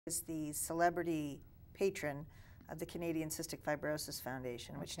is the celebrity patron of the Canadian Cystic Fibrosis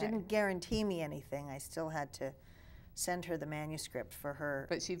Foundation, which didn't guarantee me anything. I still had to send her the manuscript for her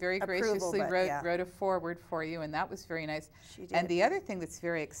But she very approval, graciously wrote a foreword for you, and that was very nice. She did. And the other thing that's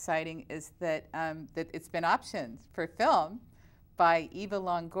very exciting is that, that it's been optioned for film by Eva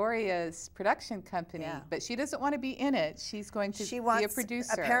Longoria's production company, but she doesn't want to be in it. She's going to be a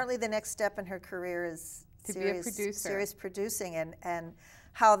producer. Apparently the next step in her career is to be a producer. Serious producing, and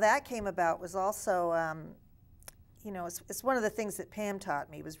how that came about was also, you know, it's one of the things that Pam taught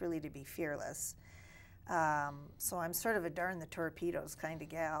me was really to be fearless. So I'm sort of a darn the torpedoes kind of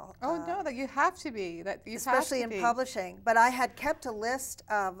gal. Oh no, that you have to be. Especially in publishing. But I had kept a list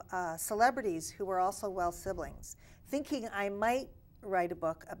of celebrities who were also Wells siblings, thinking I might write a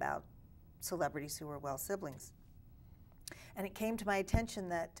book about celebrities who were Wells siblings. And it came to my attention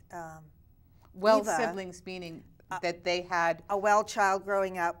that Wells siblings meaning that they had a well child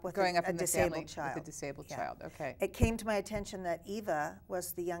growing up with a disabled child. With a disabled child, okay. It came to my attention that Eva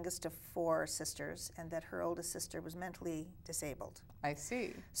was the youngest of 4 sisters and that her oldest sister was mentally disabled. I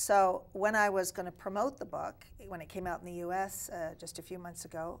see. So when I was going to promote the book, when it came out in the U.S. Just a few months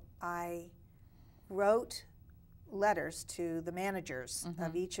ago, I wrote letters to the managers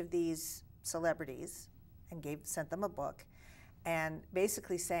of each of these celebrities and sent them a book, and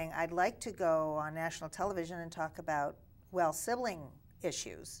basically saying, I'd like to go on national television and talk about Wells sibling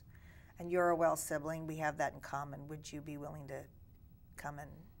issues. And you're a Wells sibling, we have that in common. Would you be willing to come and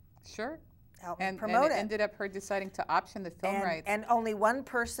help me promote it? And it ended up her deciding to option the film rights. And only one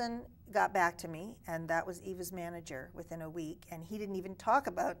person got back to me, and that was Eva's manager within a week. And he didn't even talk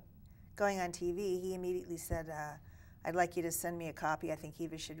about going on TV. He immediately said, I'd like you to send me a copy. I think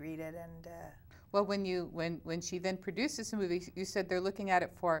Eva should read it. And well, when she then produces a movie, you said they're looking at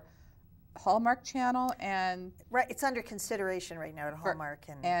it for Hallmark Channel and right, it's under consideration right now at Hallmark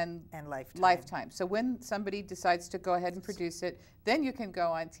and Lifetime. Lifetime. So when somebody decides to go ahead and produce it, then you can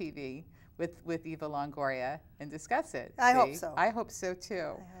go on TV with Eva Longoria and discuss it. I hope so. I hope so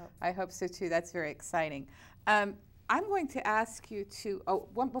too. I hope so too. That's very exciting. I'm going to ask you to,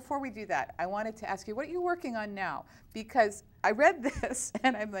 before we do that, I wanted to ask you, what are you working on now? Because I read this,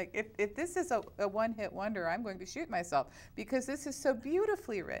 and I'm like, if this is a one-hit wonder, I'm going to shoot myself, because this is so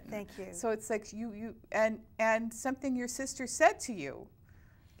beautifully written. Thank you. So it's like and something your sister said to you,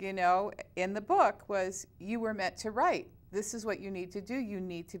 you know, in the book was, you were meant to write. This is what you need to do. You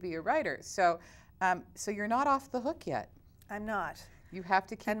need to be a writer. So, so you're not off the hook yet. I'm not. You have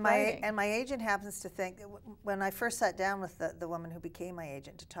to keep writing. And my agent happens to think, when I first sat down with the woman who became my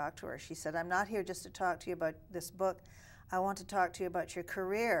agent to talk to her, she said, I'm not here just to talk to you about this book. I want to talk to you about your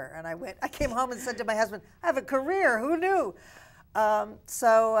career. And I came home and said to my husband, I have a career, who knew?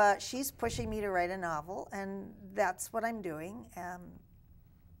 So she's pushing me to write a novel, and that's what I'm doing.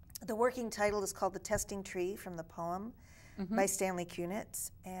 The working title is called The Testing Tree, from the poem by Stanley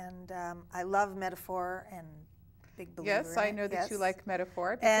Kunitz. And I love metaphor and big believer Yes, I know that you like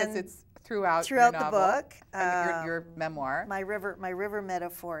metaphor, because and it's throughout your novel, the book, your memoir. My river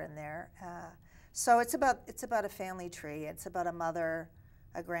metaphor in there. So it's about a family tree. It's about a mother,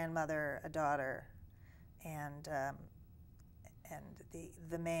 a grandmother, a daughter, and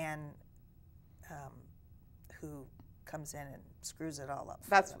the man who comes in and screws it all up.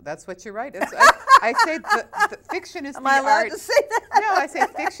 That's what you write. I say the fiction is Am the I allowed art. to say that? No, I say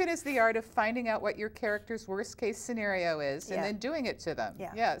fiction is the art of finding out what your character's worst case scenario is, and then doing it to them.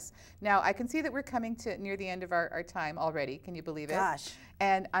 Yeah. Yes. Now I can see that we're coming to near the end of our time already. Can you believe it? Gosh.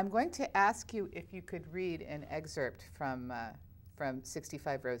 And I'm going to ask you if you could read an excerpt from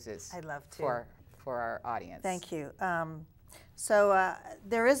 65 Roses. I'd love to. For our audience. Thank you. So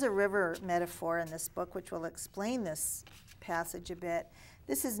there is a river metaphor in this book, which will explain this passage a bit.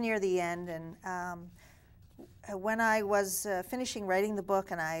 This is near the end, and when I was finishing writing the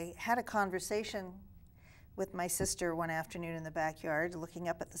book, and I had a conversation with my sister one afternoon in the backyard, looking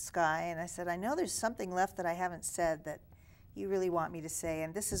up at the sky, and I said, I know there's something left that I haven't said that you really want me to say,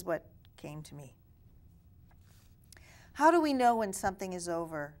 and this is what came to me. How do we know when something is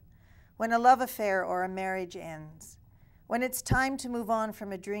over? When a love affair or a marriage ends? When it's time to move on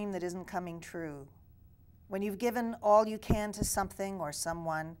from a dream that isn't coming true? When you've given all you can to something or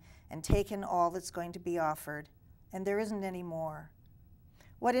someone and taken all that's going to be offered, and there isn't any more?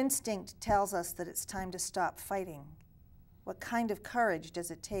 What instinct tells us that it's time to stop fighting? What kind of courage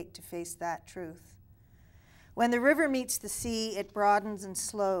does it take to face that truth? When the river meets the sea, it broadens and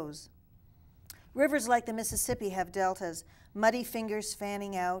slows. Rivers like the Mississippi have deltas, muddy fingers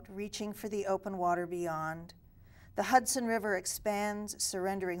fanning out, reaching for the open water beyond. The Hudson River expands,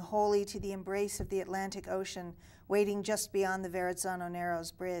 surrendering wholly to the embrace of the Atlantic Ocean, waiting just beyond the Verrazzano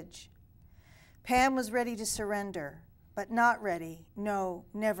Narrows Bridge. Pam was ready to surrender, but not ready, no,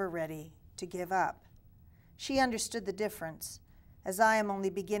 never ready, to give up. She understood the difference, as I am only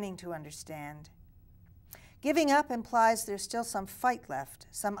beginning to understand. Giving up implies there's still some fight left,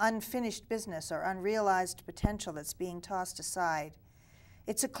 some unfinished business or unrealized potential that's being tossed aside.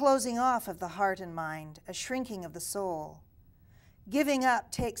 It's a closing off of the heart and mind, a shrinking of the soul. Giving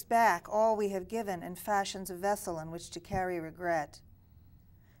up takes back all we have given and fashions a vessel in which to carry regret.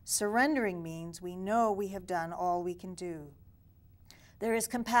 Surrendering means we know we have done all we can do. There is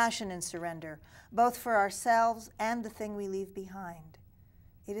compassion in surrender, both for ourselves and the thing we leave behind.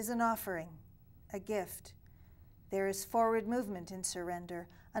 It is an offering, a gift. There is forward movement in surrender,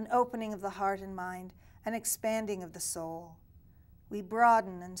 an opening of the heart and mind, an expanding of the soul. We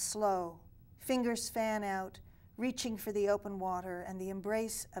broaden and slow, fingers fan out, reaching for the open water and the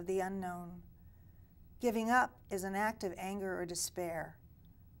embrace of the unknown. Giving up is an act of anger or despair.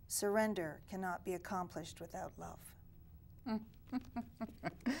 Surrender cannot be accomplished without love.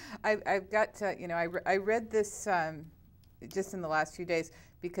 I've got to, I read this just in the last few days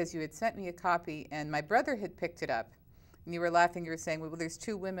because you had sent me a copy and my brother had picked it up. And you were laughing, you were saying, well, there's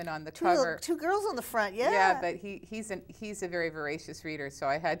two women on the cover. Two girls on the front, yeah. Yeah, but he's a very voracious reader, so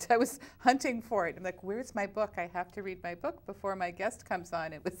I was hunting for it. I'm like, where's my book? I have to read my book before my guest comes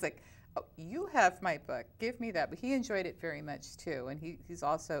on. It was like, oh, you have my book, give me that. But he enjoyed it very much too, and he's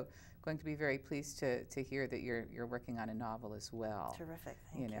also going to be very pleased to hear that you're working on a novel as well. Terrific,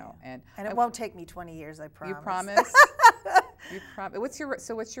 thank you. And it won't take me 20 years, I promise. You promise? You promise.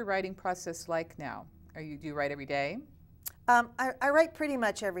 What's your writing process like now? Do you write every day? I write pretty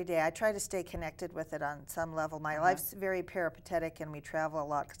much every day. I try to stay connected with it on some level. My life's very peripatetic, and we travel a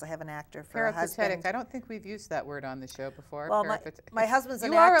lot because I have an actor for a husband. Peripatetic. I don't think we've used that word on the show before. Well, my husband's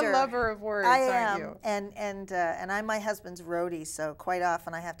an actor. You are a lover of words, aren't you? And I'm my husband's roadie, so quite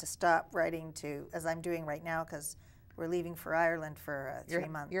often I have to stop writing as I'm doing right now, because we're leaving for Ireland for 3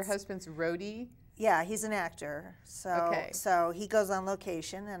 months. Your husband's roadie? Yeah, he's an actor. So he goes on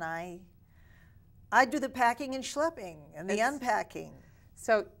location, and I do the packing and schlepping and the unpacking.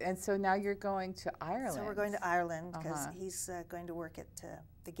 So now you're going to Ireland. So we're going to Ireland because he's going to work at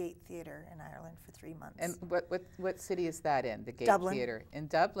the Gate Theatre in Ireland for 3 months. And what city is that in? The Gate Dublin. Theatre in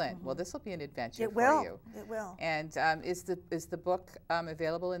Dublin. Well, this will be an adventure for you. It will. And is the book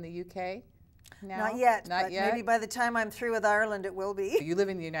available in the UK now? Not yet. Not yet. Maybe by the time I'm through with Ireland, it will be. You live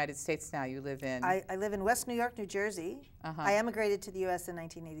in the United States now. You live in. I live in West New York, New Jersey. I emigrated to the U.S. in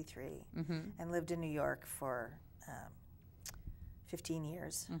 1983 and lived in New York for 15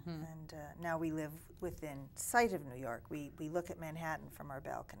 years. And now we live within sight of New York. We look at Manhattan from our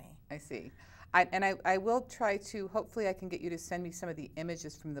balcony. I see. I will try to, hopefully I can get you to send me some of the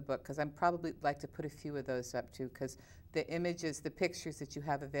images from the book, because I'd probably like to put a few of those up too, because the images, the pictures that you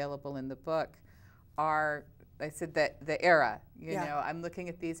have available in the book are, I said, that the era, you know, I'm looking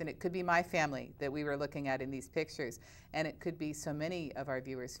at these, and it could be my family that we were looking at in these pictures, and it could be so many of our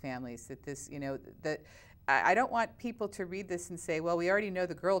viewers' families that this, that I don't want people to read this and say, well, we already know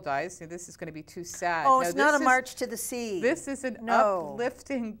the girl dies, so this is going to be too sad. Oh, it's not a march to the sea. This is an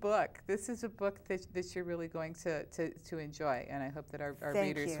uplifting book. This is a book that you're really going to enjoy, and I hope that our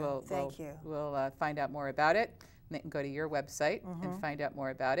readers will find out more about it. And they can go to your website and find out more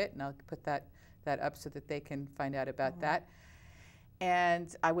about it, and I'll put that up so that they can find out about that.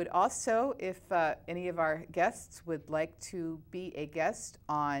 And I would also, if any of our guests would like to be a guest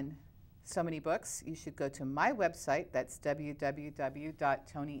on So Many Books, you should go to my website. That's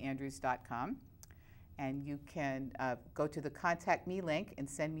www.toniandrews.com. And you can go to the Contact Me link and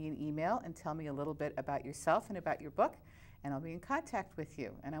send me an email and tell me a little bit about yourself and about your book, and I'll be in contact with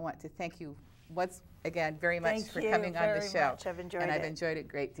you. And I want to thank you once again very much for coming on the show. I've enjoyed it. And I've enjoyed it a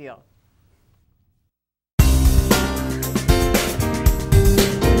great deal.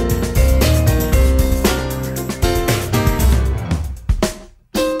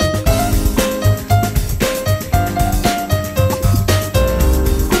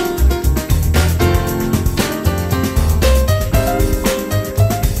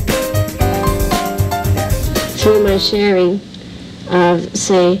 Through my sharing of,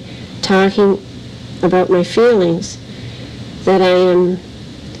 say, talking about my feelings, that I am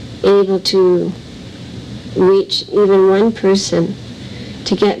able to reach even one person,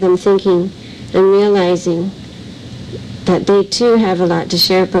 to get them thinking and realizing that they too have a lot to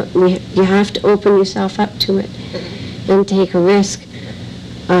share, but you have to open yourself up to it and take a risk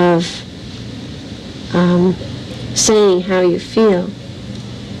of saying how you feel,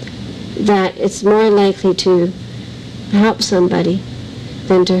 that it's more likely to help somebody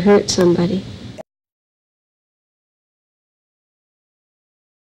than to hurt somebody.